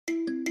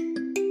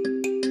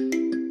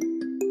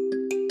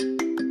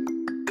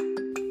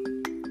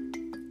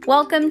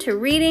Welcome to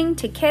Reading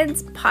to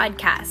Kids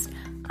podcast.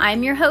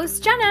 I'm your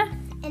host, Jenna.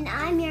 And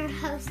I'm your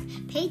host,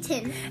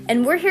 Peyton.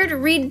 And we're here to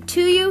read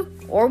to you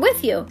or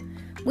with you.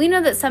 We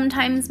know that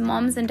sometimes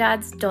moms and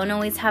dads don't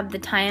always have the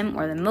time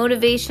or the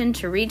motivation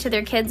to read to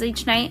their kids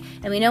each night,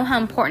 and we know how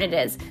important it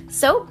is.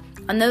 So,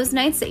 on those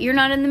nights that you're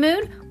not in the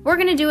mood, we're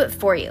going to do it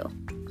for you.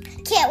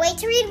 Can't wait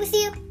to read with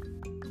you.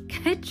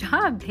 Good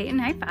job, Peyton.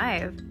 High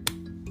five.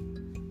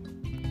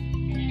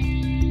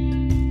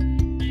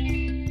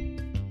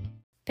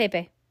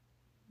 Pepe,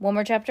 one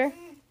more chapter?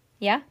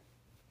 Yeah?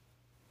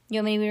 You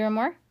want me to read one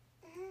more?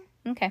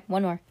 Okay,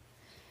 one more.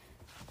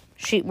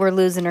 We're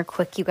losing her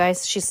quick, you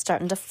guys. She's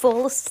starting to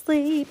fall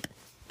asleep.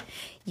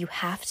 You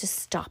Have to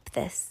Stop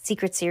This.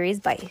 Secret Series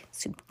by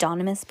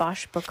Pseudonymous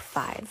Bosch, Book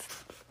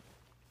 5.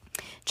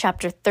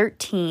 Chapter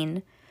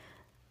 13,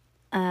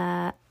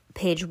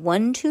 page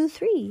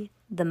 123.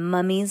 The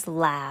Mummy's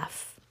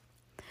Laugh.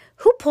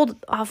 Who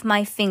pulled off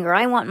my finger?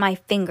 I want my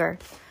finger.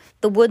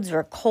 The woods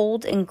were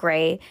cold and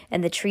gray,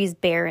 and the trees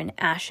bare and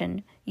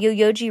ashen.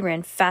 Yo-Yoji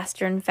ran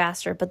faster and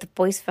faster, but the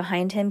voice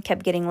behind him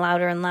kept getting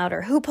louder and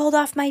louder. Who pulled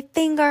off my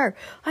finger?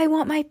 I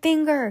want my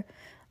finger.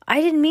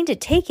 I didn't mean to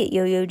take it,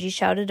 Yo-Yoji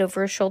shouted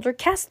over his shoulder.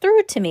 Cass threw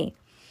it to me.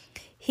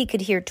 He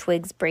could hear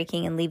twigs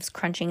breaking and leaves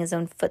crunching his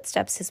own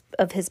footsteps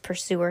of his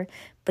pursuer,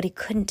 but he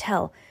couldn't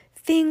tell.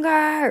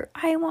 Finger!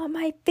 I want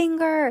my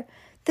finger.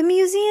 The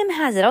museum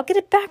has it. I'll get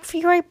it back for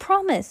you, I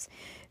promise.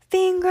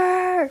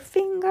 Finger,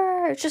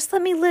 finger, just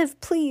let me live,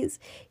 please.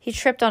 He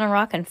tripped on a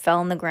rock and fell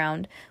on the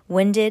ground.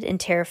 Winded and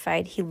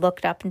terrified, he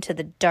looked up into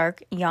the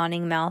dark,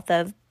 yawning mouth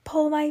of,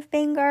 Pull my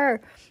finger.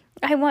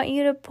 I want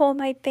you to pull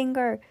my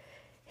finger.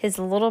 His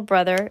little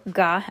brother,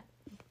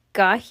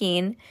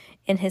 Gahin,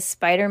 in his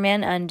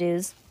Spider-Man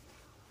underoos,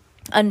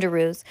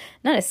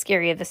 not as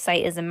scary of a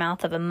sight as the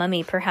mouth of a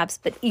mummy, perhaps,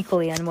 but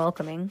equally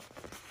unwelcoming.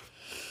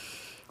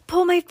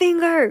 Pull my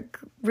finger,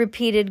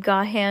 repeated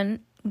Gahin,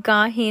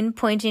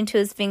 pointing to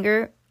his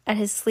finger at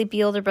his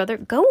sleepy older brother.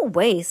 Go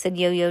away, said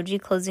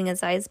Yo-Yoji, closing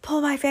his eyes.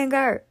 Pull my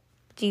finger.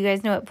 Do you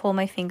guys know what pull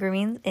my finger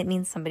means? It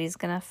means somebody's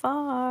gonna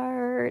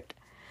fart.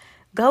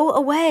 Go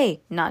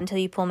away. Not until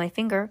you pull my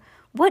finger.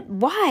 What?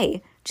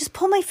 Why? Just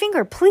pull my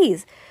finger,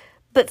 please.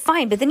 But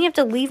fine, but then you have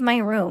to leave my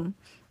room.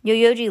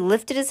 Yo-Yoji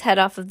lifted his head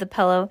off of the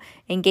pillow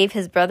and gave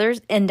his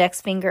brother's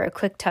index finger a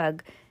quick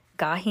tug.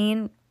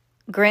 Gahin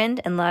grinned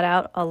and let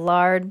out a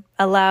loud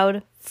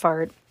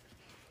fart.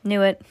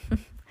 Knew it.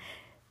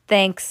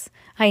 Thanks.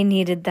 I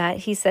needed that,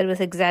 he said with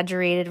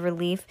exaggerated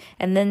relief,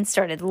 and then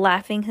started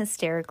laughing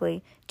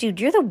hysterically. Dude,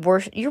 you're the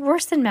worst. You're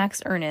worse than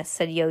Max Ernest,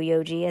 said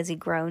Yo-Yoji as he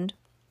groaned.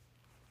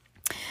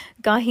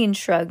 Gahin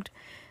shrugged.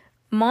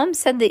 Mom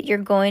said that you're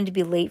going to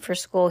be late for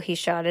school, he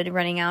shouted,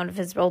 running out of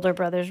his older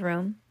brother's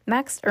room.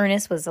 Max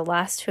Ernest was the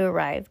last who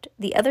arrived.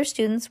 The other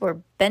students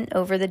were bent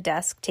over the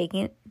desk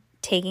taking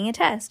a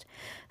test.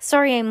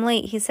 Sorry I'm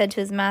late, he said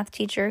to his math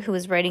teacher, who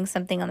was writing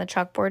something on the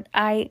chalkboard.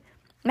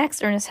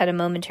 Max Ernest had a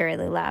momentary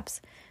lapse.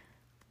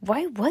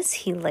 Why was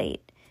he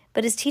late?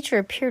 But his teacher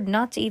appeared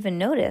not to even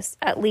notice.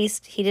 At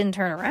least, he didn't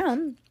turn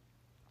around.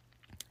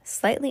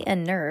 Slightly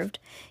unnerved,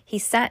 he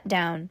sat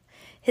down.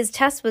 His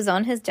test was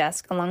on his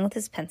desk, along with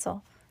his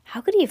pencil.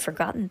 How could he have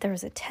forgotten that there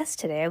was a test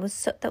today?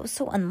 That was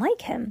so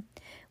unlike him.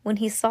 When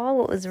he saw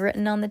what was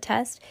written on the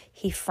test,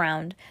 he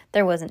frowned.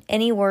 There wasn't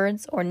any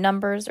words or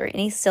numbers or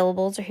any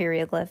syllables or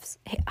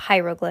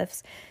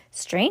hieroglyphs.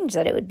 Strange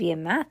that it would be a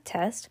math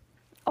test.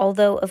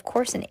 Although, of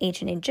course,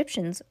 ancient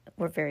Egyptians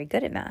were very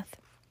good at math.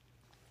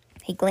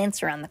 He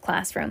glanced around the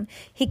classroom.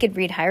 He could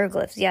read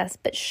hieroglyphs, yes,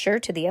 but sure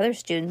to the other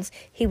students,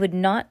 he would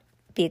not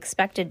be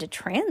expected to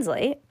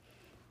translate.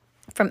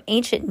 From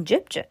ancient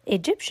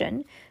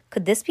Egyptian,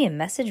 could this be a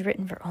message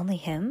written for only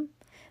him?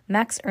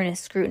 Max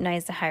Ernest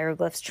scrutinized the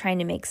hieroglyphs, trying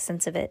to make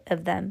sense of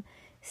them.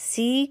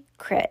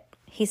 Secret.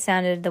 He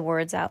sounded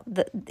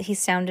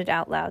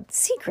out loud.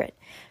 Secret.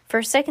 For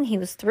a second, he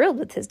was thrilled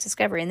with his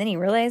discovery, and then he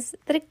realized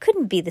that it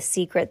couldn't be the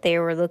secret they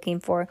were looking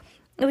for.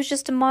 It was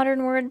just a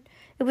modern word.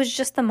 It was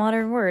just the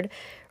modern word,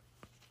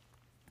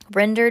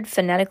 rendered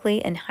phonetically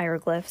in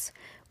hieroglyphs.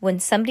 When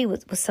somebody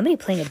was somebody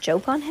playing a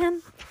joke on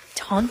him,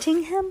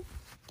 taunting him?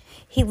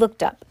 He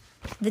looked up.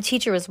 The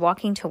teacher was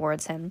walking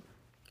towards him.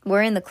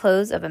 Wearing the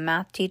clothes of a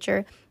math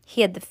teacher,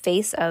 he had the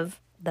face of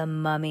the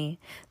mummy.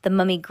 The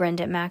mummy grinned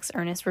at Max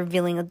Ernest,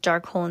 revealing a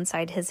dark hole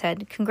inside his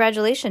head.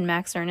 Congratulations,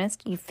 Max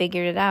Ernest. You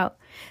figured it out.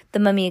 The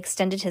mummy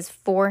extended his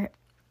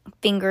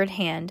four-fingered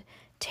hand.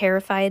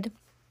 Terrified,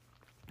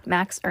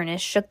 Max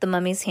Ernest shook the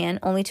mummy's hand,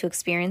 only to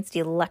experience the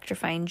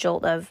electrifying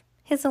jolt of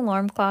his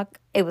alarm clock.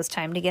 It was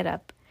time to get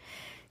up.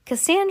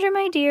 Cassandra,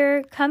 my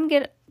dear, come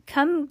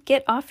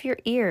get off your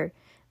ear.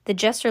 The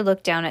jester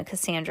looked down at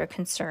Cassandra,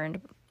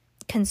 concerned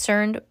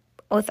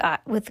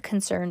with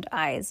concerned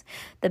eyes.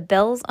 The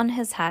bells on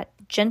his hat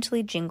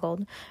gently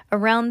jingled.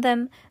 Around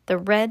them, the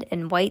red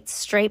and white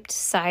striped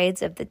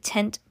sides of the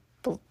tent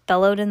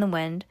bellowed in the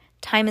wind.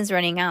 Time is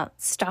running out.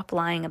 Stop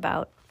lying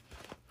about.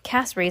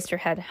 Cass raised her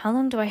head. How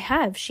long do I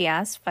have? She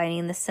asked,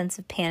 fighting the sense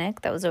of panic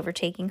that was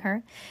overtaking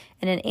her.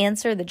 And in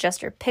answer, the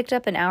jester picked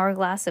up an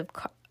hourglass of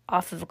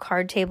off of a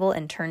card table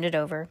and turned it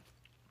over.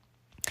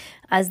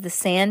 As the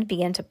sand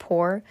began to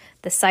pour,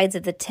 the sides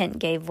of the tent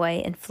gave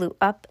way and flew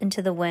up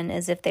into the wind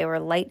as if they were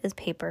light as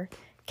paper.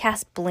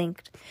 Cass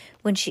blinked.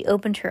 When she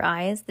opened her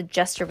eyes, the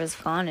jester was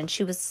gone, and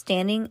she was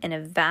standing in a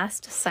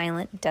vast,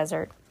 silent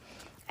desert.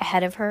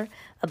 Ahead of her,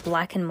 a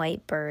black and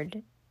white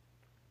bird,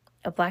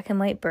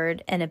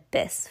 an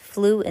abyss,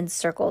 flew in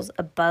circles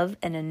above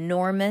an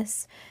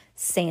enormous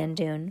sand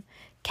dune.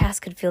 Cass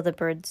could feel the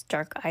bird's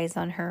dark eyes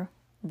on her,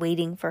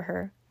 waiting for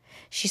her.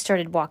 She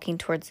started walking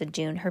towards the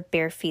dune, her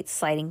bare feet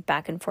sliding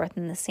back and forth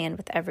in the sand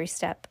with every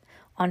step.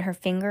 On her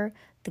finger,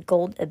 the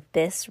gold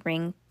abyss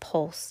ring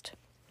pulsed.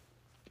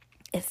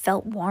 It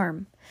felt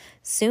warm.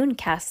 Soon,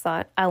 Cass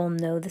thought, I will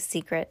know the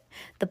secret.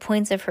 The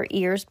points of her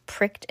ears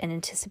pricked in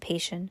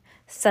anticipation.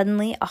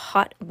 Suddenly, a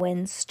hot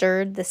wind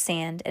stirred the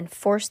sand and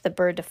forced the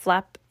bird to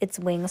flap its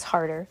wings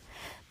harder.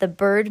 The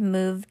bird's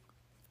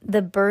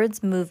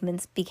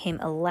movements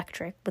became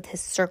electric, with his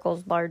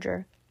circles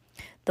larger.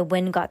 The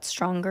wind got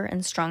stronger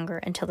and stronger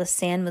until the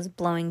sand was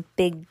blowing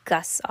big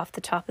gusts off the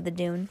top of the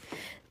dune.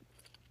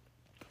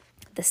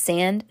 The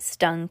sand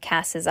stung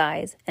Cass's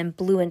eyes and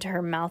blew into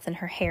her mouth and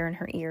her hair and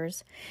her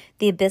ears.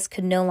 The abyss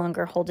could no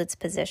longer hold its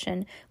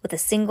position. With a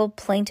single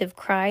plaintive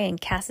cry in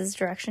Cass's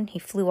direction, he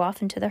flew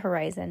off into the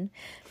horizon.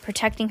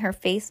 Protecting her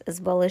face as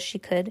well as she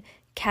could,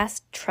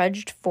 Cass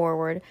trudged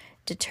forward,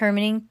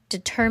 determined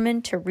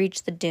to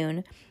reach the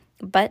dune.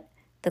 But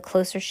the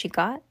closer she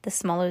got, the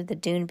smaller the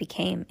dune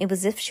became. It was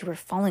as if she were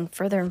falling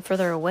further and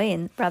further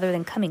away rather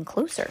than coming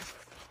closer.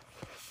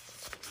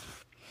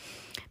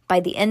 By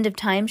the end of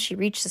time, she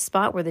reached the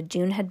spot where the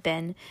dune had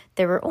been.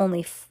 There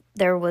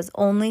was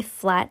only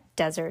flat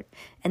desert,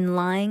 and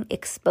lying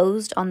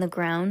exposed on the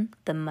ground,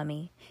 the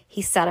mummy.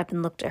 He sat up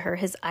and looked at her.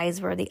 His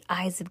eyes were the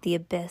eyes of the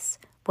abyss.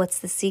 What's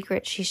the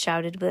secret? She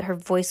shouted, but her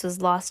voice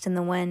was lost in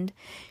the wind.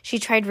 She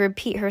tried to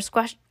repeat her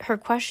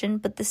question,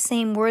 but the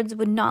same words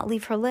would not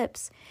leave her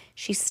lips.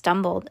 She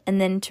stumbled, and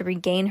then to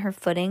regain her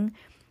footing,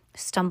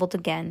 stumbled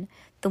again.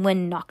 The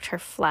wind knocked her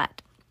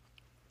flat.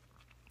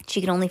 She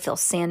could only feel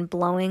sand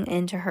blowing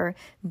into her,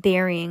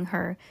 burying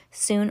her.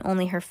 Soon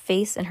only her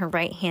face and her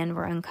right hand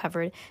were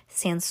uncovered.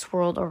 Sand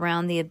swirled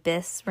around the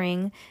abyss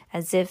ring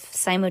as if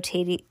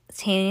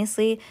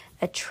simultaneously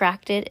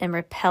attracted and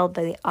repelled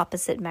by the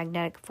opposite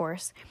magnetic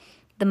force.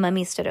 The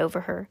mummy stood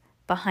over her.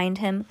 Behind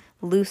him,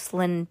 loose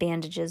linen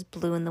bandages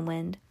blew in the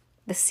wind.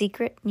 The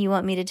secret? You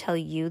want me to tell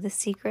you the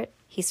secret?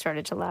 He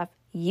started to laugh.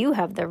 You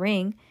have the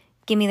ring.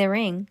 Give me the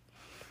ring.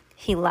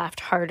 He laughed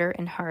harder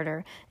and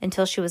harder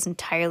until she was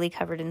entirely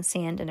covered in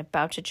sand and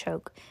about to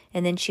choke,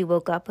 and then she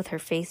woke up with her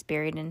face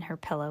buried in her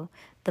pillow,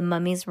 the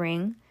mummy's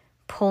ring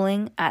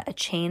pulling at the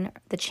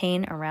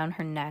chain around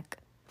her neck.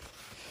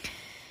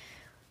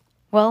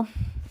 Well,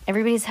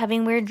 everybody's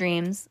having weird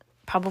dreams,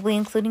 probably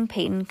including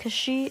Peyton, because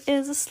she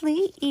is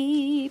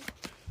asleep.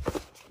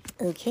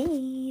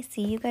 Okay,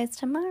 see you guys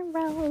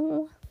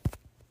tomorrow.